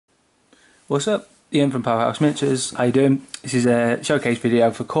What's up? Ian from Powerhouse Miniatures. How you doing? This is a showcase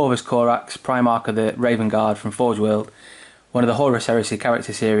video for Corvus Corax, Primarch of the Raven Guard from Forge World. One of the Horus Heresy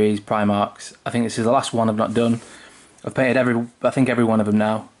character series Primarchs. I think this is the last one I've not done. I've painted every one of them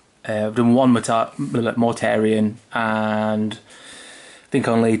now. I've done one Mortarian and I think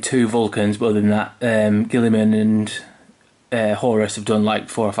only 2 Vulcans, but other than that, Gilliman and Horus have done like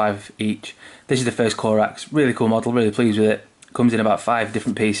 4 or 5 each. This is the first Corax. Really cool model, really pleased with it. Comes in about 5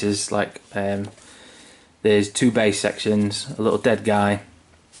 different pieces, like there's 2 base sections, a little dead guy,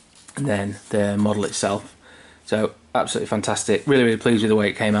 and then the model itself. So absolutely fantastic, really pleased with the way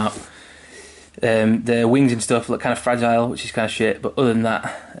it came out. The wings and stuff look kind of fragile, which is kind of shit, but other than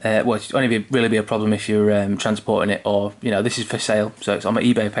that, well, it's only really be a problem if you're transporting it, or, you know, this is for sale, so it's on my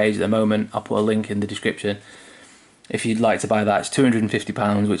eBay page at the moment. I'll put a link in the description. If you'd like to buy that, it's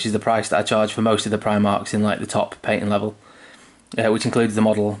 £250, which is the price that I charge for most of the Primarchs in like the top painting level. Which includes the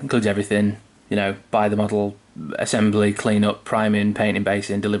model, includes everything, you know, buy the model, assembly, clean up, priming, painting,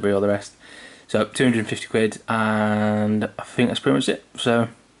 basing, delivery, all the rest. So 250 quid, and I think that's pretty much it. So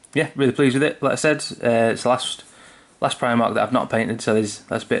yeah, really pleased with it. Like I said, it's the last Primarch that I've not painted, so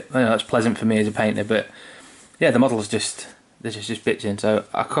that's a bit, you know, that's pleasant for me as a painter. But yeah, the model's just bitching. So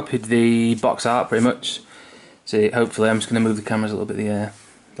I copied the box art pretty much. So hopefully I'm just going to move the cameras a little bit,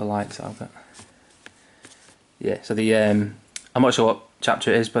 the lights I've got. Yeah, so I'm not sure what chapter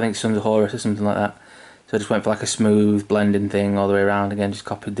it is, but I think Sons of Horus or something like that. So I just went for like a smooth blending thing all the way around. Again, just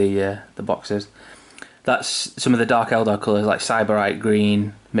copied the boxes. That's some of the Dark Eldar colours, like Cyberite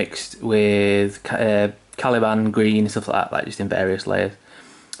green mixed with Caliban green and stuff like that, like just in various layers.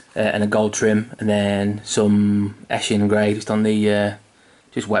 And a gold trim, and then some Eshin grey just on the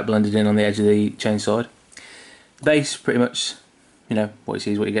just wet blended in on the edge of the chainsword. Base, pretty much, you know, what you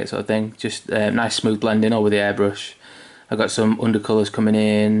see is what you get, sort of thing. Just nice smooth blending all with the airbrush. I've got some undercolours coming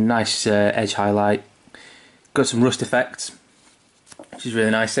in, nice edge highlight. Got some rust effects, which is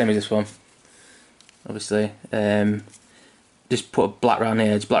really nice, same as this one. Obviously, just put a black around the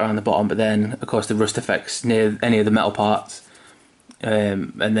edge, black around the bottom, but then of course the rust effects near any of the metal parts,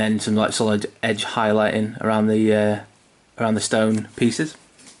 and then some like solid edge highlighting around the stone pieces,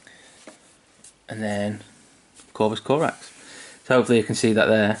 and then Corvus Corax. So hopefully you can see that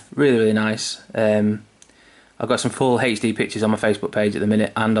there. Really nice. I've got some full HD pictures on my Facebook page at the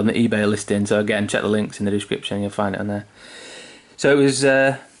minute and on the eBay listing, so again, check the links in the description, you'll find it on there. So it was,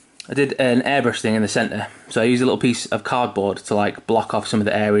 I did an airbrush thing in the centre, so I used a little piece of cardboard to like block off some of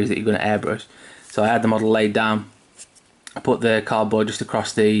the areas that you're going to airbrush. So I had the model laid down, I put the cardboard just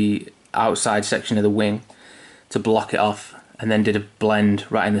across the outside section of the wing to block it off, and then did a blend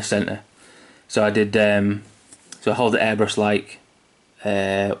right in the centre. So I did, so I hold the airbrush like,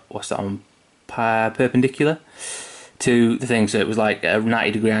 what's that on? Perpendicular to the thing, so it was like a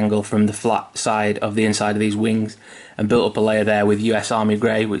 90-degree angle from the flat side of the inside of these wings, and built up a layer there with US Army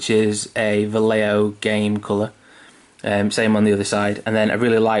Grey, which is a Vallejo game colour. Same on the other side, and then a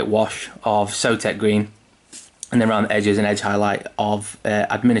really light wash of Sotek green, and then around the edges an edge highlight of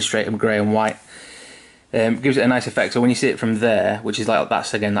Administratum Grey and white. Gives it a nice effect. So when you see it from there, which is like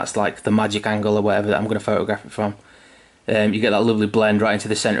that's like the magic angle or whatever that I'm going to photograph it from. You get that lovely blend right into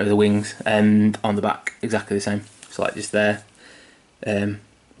the centre of the wings, and on the back exactly the same. So like just there,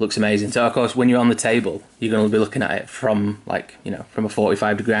 looks amazing. So of course when you're on the table, you're going to be looking at it from like, you know, from a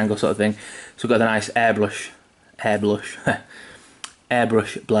 45-degree angle sort of thing. So we've got the nice airbrush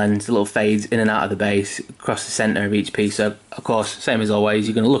blends, the little fades in and out of the base across the centre of each piece. So of course, same as always,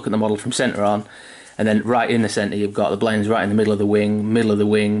 you're going to look at the model from centre on, and then right in the centre you've got the blends right in the middle of the wing, middle of the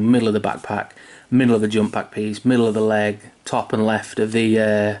wing, middle of the backpack, middle of the jump pack piece, middle of the leg, top and left of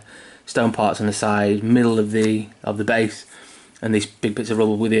the stone parts on the side, middle of the base, and these big bits of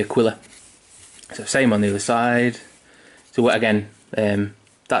rubble with the Aquila. So same on the other side. So again,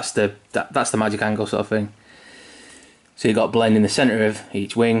 that's the magic angle sort of thing. So you got blend in the centre of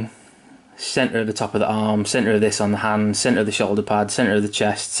each wing, centre of the top of the arm, centre of this on the hand, centre of the shoulder pad, centre of the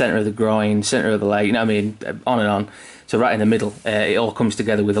chest, centre of the groin, centre of the leg, you know what I mean, on and on. So right in the middle, it all comes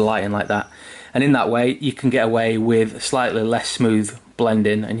together with the lighting like that. And in that way, you can get away with slightly less smooth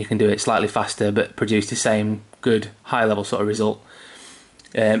blending, and you can do it slightly faster, but produce the same good high-level sort of result.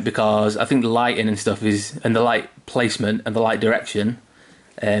 Because I think the lighting and stuff and the light placement and the light direction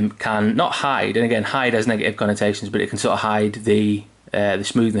can not hide, and again, hide has negative connotations, but it can sort of hide the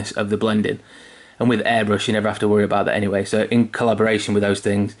smoothness of the blending. And with airbrush, you never have to worry about that anyway. So in collaboration with those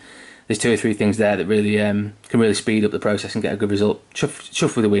things, there's 2 or 3 things there that really can really speed up the process and get a good result.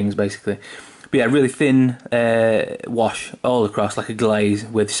 Chuff with the wings, basically. But yeah, really thin wash all across, like a glaze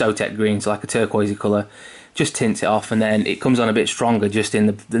with Sotek green, so like a turquoisey colour. just tints it off, and then it comes on a bit stronger just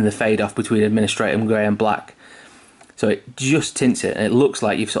in the fade off between administratum grey and black. So it just tints it, and it looks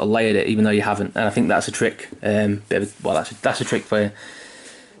like you've sort of layered it, even though you haven't. And I think that's a trick. That's a trick for you.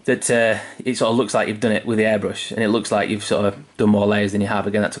 That it sort of looks like you've done it with the airbrush, and it looks like you've sort of done more layers than you have.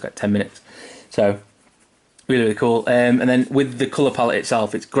 Again, that took like 10 minutes. So really, really cool. And then with the colour palette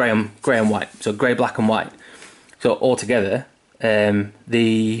itself, it's grey and white. So grey, black, and white. So altogether,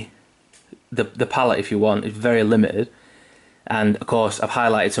 the palette, if you want, is very limited. And of course, I've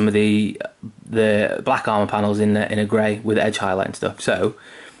highlighted some of the black armor panels in a grey with edge highlight and stuff. So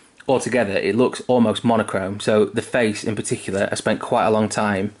altogether, it looks almost monochrome. So the face, in particular, I spent quite a long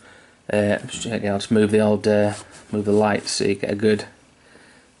time. I'll just move the lights so you get a good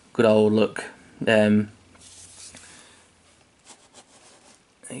old look. There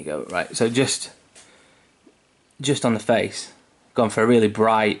you go. Right. So just on the face, gone for a really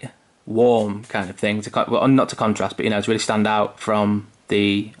bright, warm kind of thing well, not to contrast, but to really stand out from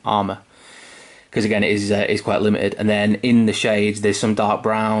the armor, because again it is quite limited. And then in the shades, there's some dark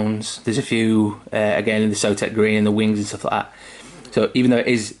browns, there's a few again in the Sotek green and the wings and stuff like that. So even though it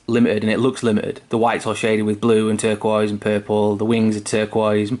is limited and it looks limited, the white's all shaded with blue and turquoise and purple, the wings are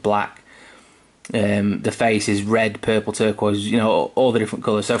turquoise and black, the face is red, purple, turquoise, all the different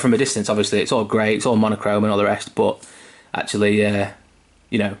colours. So from a distance, obviously it's all grey, it's all monochrome and all the rest, but actually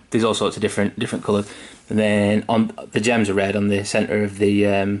there's all sorts of different colours. And then on the gems are red on the centre of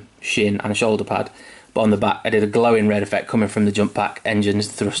the shin and shoulder pad, but on the back I did a glowing red effect coming from the jump pack, engines,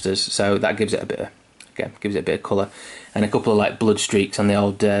 thrusters, so that gives it a bit of colour, and a couple of like blood streaks on the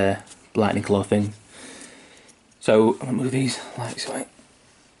old lightning claw thing. So I'll move these lights away.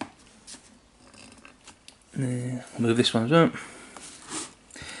 Move this one as well.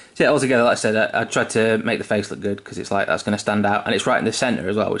 So yeah, altogether, like I said, I tried to make the face look good, because it's like that's going to stand out, and it's right in the centre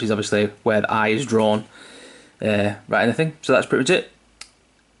as well, which is obviously where the eye is drawn, right in the thing. So that's pretty much it.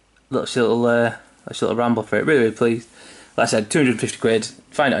 Little ramble for it. Really, really pleased. Like I said, 250 quid.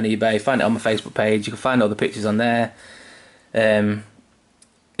 Find it on eBay. Find it on my Facebook page. You can find all the pictures on there.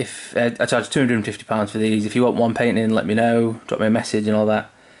 If I charge £250 for these, if you want one painting, let me know. Drop me a message and all that.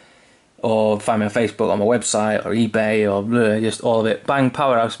 Or find me on Facebook, on my website, or eBay, or just all of it. Bang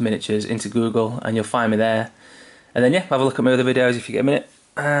Powerhouse Miniatures into Google and you'll find me there. And then have a look at my other videos if you get a minute.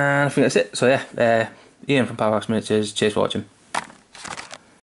 And I think that's it. So Ian from Powerhouse Miniatures, cheers for watching.